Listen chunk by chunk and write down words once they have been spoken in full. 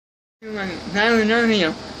That was another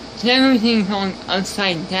video. Today everything's going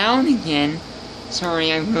upside down again.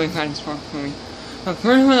 Sorry, I really got to talk for me. But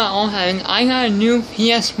first of all happened, I got a new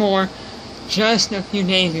PS4 just a few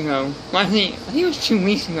days ago. Well, I think it was 2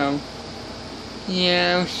 weeks ago.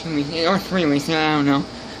 Yeah, it was 2 weeks, or 3 weeks ago, I don't know.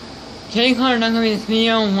 Jay Connor not gonna be in this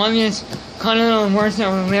video. One just caught a little worse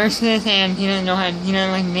over the lyrics to this, and he doesn't know how to,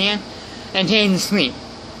 like man. And Jay's asleep.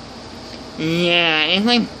 Yeah,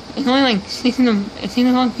 it's only like 6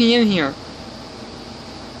 o'clock p.m. here.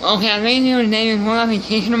 Okay, I'm making a video today. We're on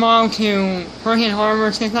vacation tomorrow to Hurricane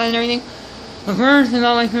Harbor, Six Flags and everything. But first,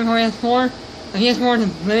 about my PS4. The PS4 is a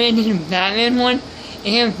limited edition Batman one. It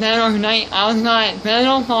came with Batman Arkham Knight. I also got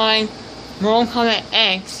Batman 5, Mortal Kombat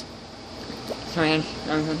X. Sorry, I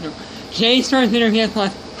was going to Jay Star's Video PS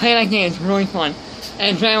Plus. Play that game, it's really fun.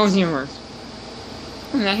 And Dragon Ball Universe.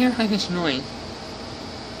 Oh, I hear a high-pitched noise.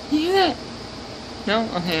 You hear that? No?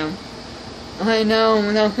 Okay, Okay, now,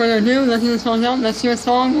 without further ado, let's hear the song out. Let's hear a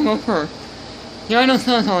song, we'll go first. You already know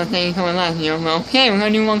some song thing from my last video, but okay, we're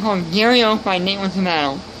gonna do one called Gary Oak by Nate Wants to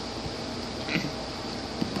Battle.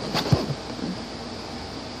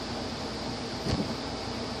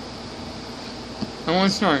 I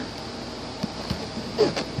want to start.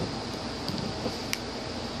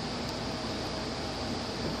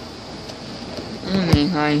 Okay,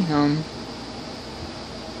 guys,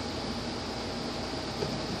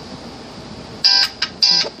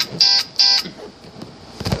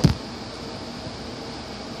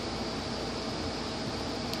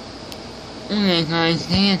 Okay, guys,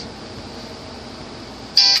 dang it.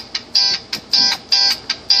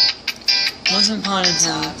 Once upon a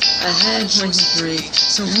time, I had a choice of 3,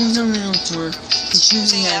 so who's a little twerk to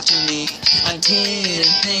choosing after me? I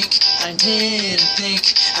didn't think.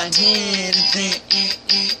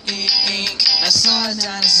 I saw a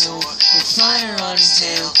dinosaur with fire on his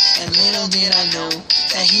tail, and little did I know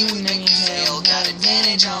that he would make me fail. Got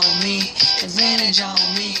advantage on me.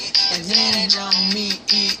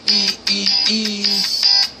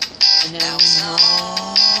 And now he's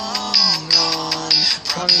long gone,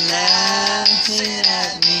 probably laughing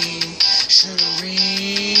at me. Should've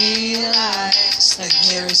realized that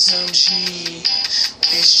Gary's so cheap.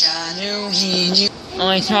 Wish I knew he knew.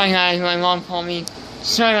 Oh, sorry guys, my mom called me.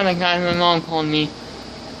 Sorry about that guys, my mom called me.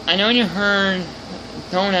 I know you heard,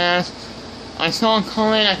 don't ask. I saw him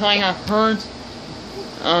call in, I thought I got hurt.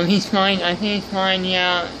 He's fine, I think he's fine,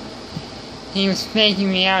 yeah. He was faking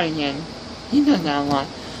me out again. He does that a lot.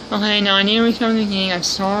 Okay, now I need to restart the game, I'm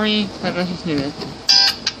sorry, but let's just do this.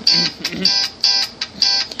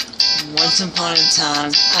 Once upon a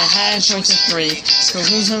time, I had a choice of 3, so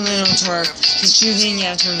who's a little twerk who's choosing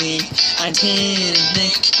after me? I didn't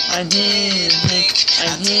think. I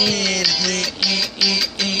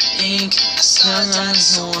saw a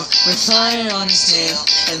dinosaur with fire on his tail,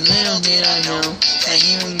 and little did I know that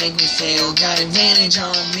he would make me fail. Got advantage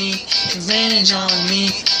on me.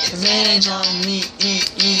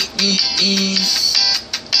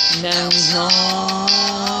 Now he's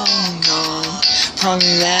long gone,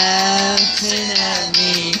 probably laughing at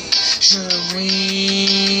me. Should've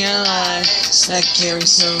realized that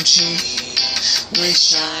Gary's so cheap.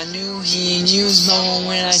 Wish I knew he used bone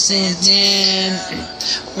when I sent in.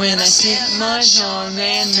 When I sent my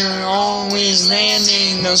Charmander, always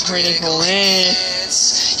landing those critical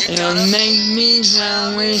hits. It'll make me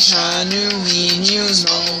drown. Wish I knew he used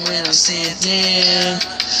bone when I sent in.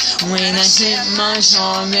 When I sent my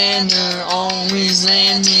Charmander, always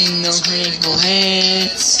landing those critical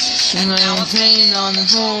hits. And my own pain on the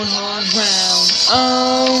cold hard ground.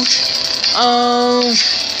 Oh,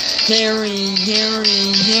 Gary.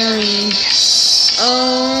 Gary,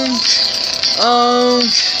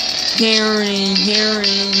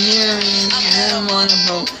 I wanna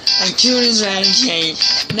vote. I killed his Eradicate.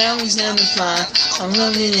 Now he's down to 5. I'm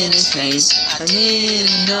loving in his face. I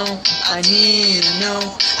didn't know.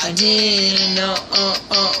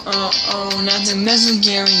 Not to mess with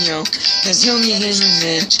Gary, yo, cause he'll get his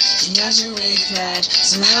revenge. He got your red flag,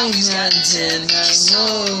 so now he's not in 10. He's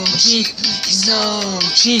so cheap.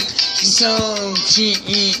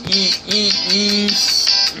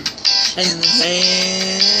 And the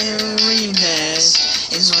very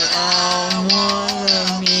best is what I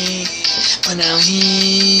wanna be. But now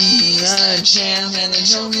he's a champ and the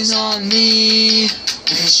joke is on me.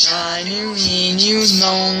 Wish I knew he used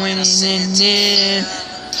bone when he sent it.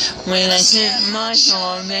 When I sent my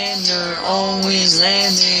Charmander, always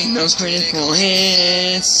landing those critical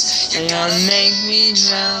hits. They gonna make me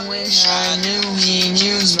drown. Wish I knew he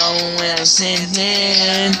used bone when I sent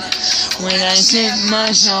it. When I sit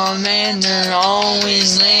my song, man, they're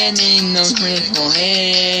always landing those critical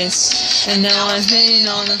hits. And now I'm sitting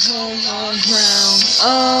on the cold hard ground.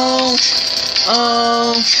 Oh,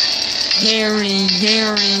 oh, Harry,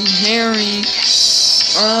 Harry, Harry.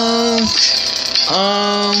 Oh,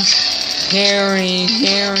 oh, Harry,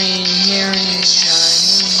 Harry, Harry.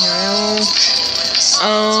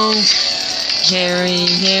 Oh, Harry,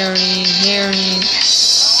 Harry, Harry.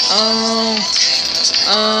 Oh,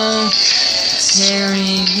 oh,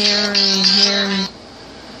 Harry, Harry, Harry.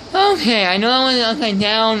 Okay, I know that one's upside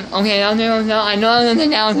down. Okay, I know that one's upside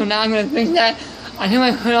down, so now I'm gonna fix that. I think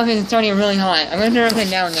my cutoff is starting really hot. I'm gonna turn it upside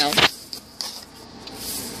down now.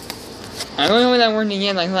 I'm going over that word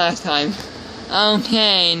again like last time.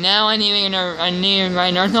 Okay, now I need to write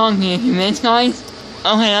another song in a few minutes, guys.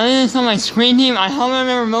 Okay, I'm gonna install my screen team. I hope I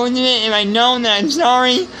remember most of it. If I don't, then I'm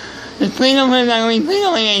sorry. Just please don't put it back on me. Please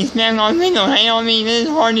don't leave any spam on me. Don't hate on me. This is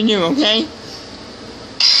hard to do, okay?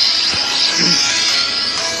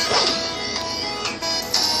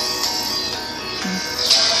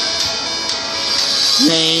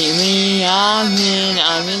 Lately, I've been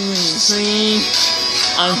really sleep.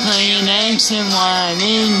 I'm playing X and Y, I'm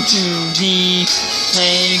in too deep.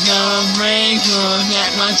 Take a break, look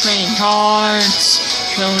at my trading cards.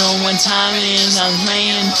 Don't know what time it is, I'm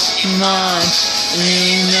playing too much.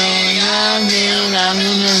 You know I've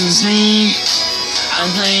been sleep.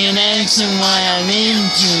 I'm playing X and Y, I'm in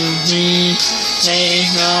too deep.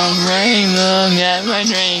 Take a break, look at my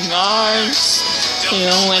trading cards. You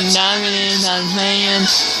know what time it is, I'm playing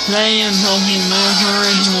Pokemon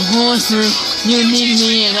original horse through. You need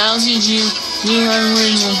me and I'll teach you. You are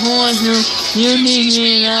original horse through. You need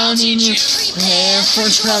me and I'll teach you. Prepare for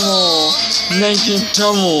trouble, make it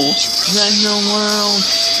double. Let the world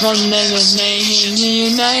from devastation to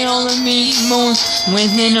unite all the people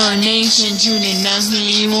within our nation to denounce the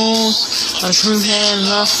evil of truth and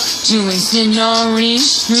love, to extend our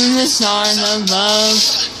reach to the stars above.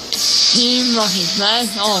 Team Rocket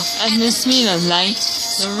Blast off at the speed of light.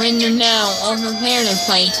 Surrender now or prepare to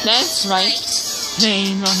fight. That's right.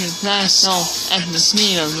 Team Rocket Blast off at the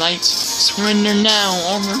speed of light. Surrender now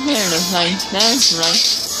or prepare to fight. That's right.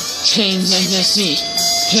 Change in the sea.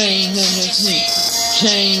 Change in the sea.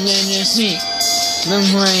 Change in the sea. The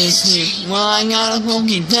gray sea. Well, I got a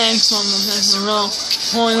Pokédex from Professor O.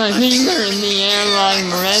 Point my finger in the air like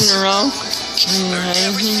Miranda Rowe.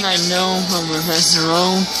 Everything I know from Professor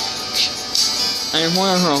O. I am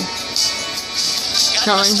one of them.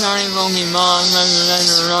 Sorry, Pokemon,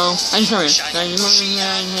 Professor O. I'm sorry. I'm looking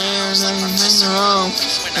at hair, Professor O.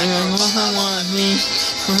 I'm what I want to be,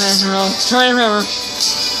 Professor O. Sorry, forever.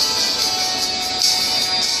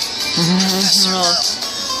 Professor O.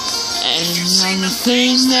 And on the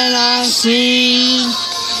things that I see,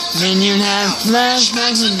 then you'd have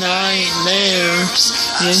flashbacks and nightmares.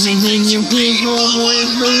 Anything you people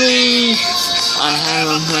would believe. I have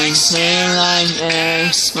a blank stare like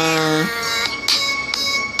expert.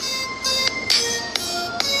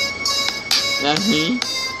 That's me?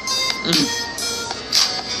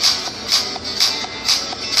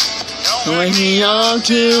 Wake me up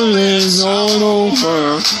till it's all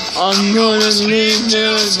over. I'm gonna leave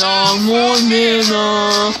this all more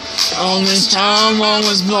bitter. All this time I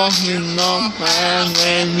was blocking up, and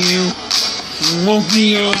then you woke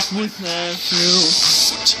me up with that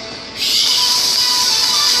truth.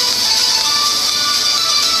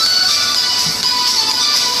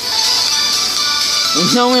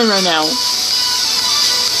 It's so weird right now.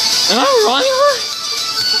 Am I wrong here?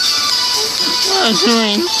 What am I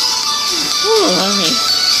doing? Ooh, okay.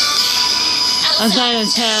 Outside of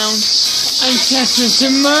town, I catch a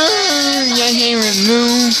submerge. My favorite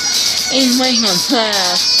move is like my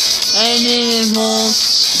path, and it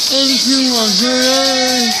evolves into a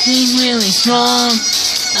bird. He's really strong.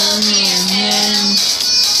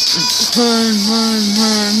 Burn, burn,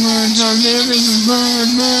 burn, burn, burn, everything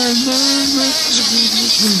burn, burn, burn, burn, burn,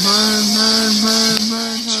 burn, burn,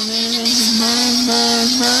 burn, everything burn,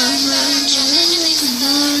 burn, burn, burn, everything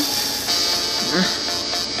burn.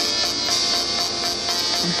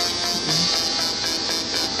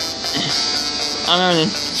 I remember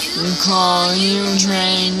this. We call you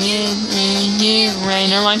train with you, rain,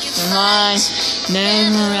 never mind,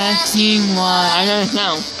 never asking why. I know this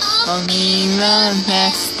now. I'll be the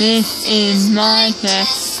best, this is my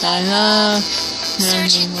test. I love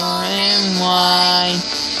searching for and why.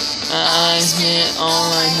 I hit all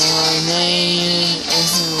my time, this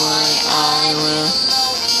is what I will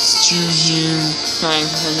choose you. Sorry,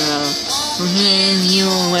 give you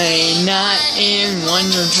away, not in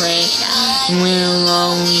Wonder Break. We'll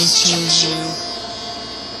always choose you.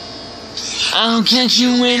 I'll catch you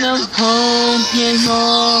in a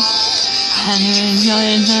Pokeball. Have you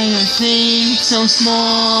enjoyed trying to think so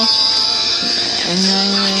small? And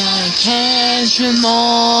I'm gonna catch them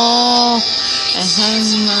all. And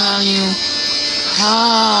something about you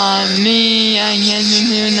caught me. I catch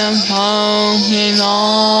you in a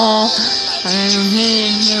Pokeball. I'm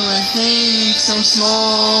getting here with things so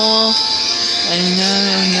small. And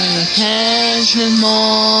I'm gonna catch them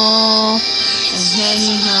all. And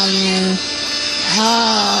something about you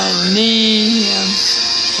caught me.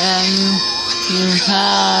 And you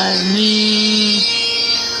caught me.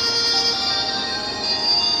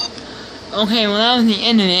 Okay, well that was the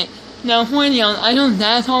end of it. Now for the other, I know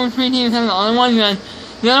that's all the 3 teams have the other one, because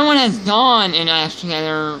the other one has Dawn and Ash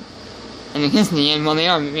together in the kiss in the end. Well, they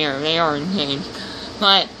are engaged.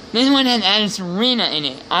 But this one has added Serena in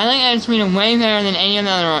it. I like added Serena way better than any of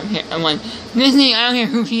the other ones. Disney, I don't care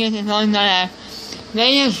who she is, as long as not Ash.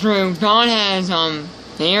 They has Drew. Dawn has,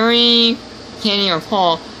 Barry, Kenny, or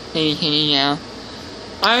Paul. Maybe Kenny now.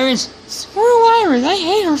 Iris, screw Iris, I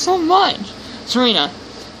hate her so much. Serena,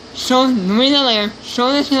 read that later,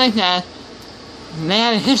 show that she like that. They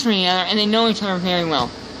have a history together, and they know each other very well.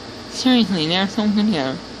 Seriously, they're so good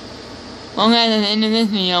together. Well guys, at the end of this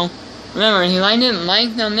video, remember, if you liked it,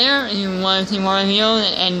 like down there. If you want to see more videos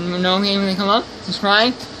and know games that come up,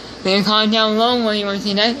 subscribe. Leave a comment down below what you want to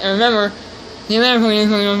see next. And remember, see you later for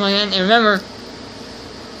videos like that. And remember,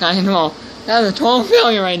 gotta hit them all. That was a total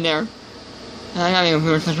failure right there. I gotta make a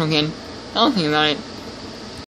super special kid. Don't think about it.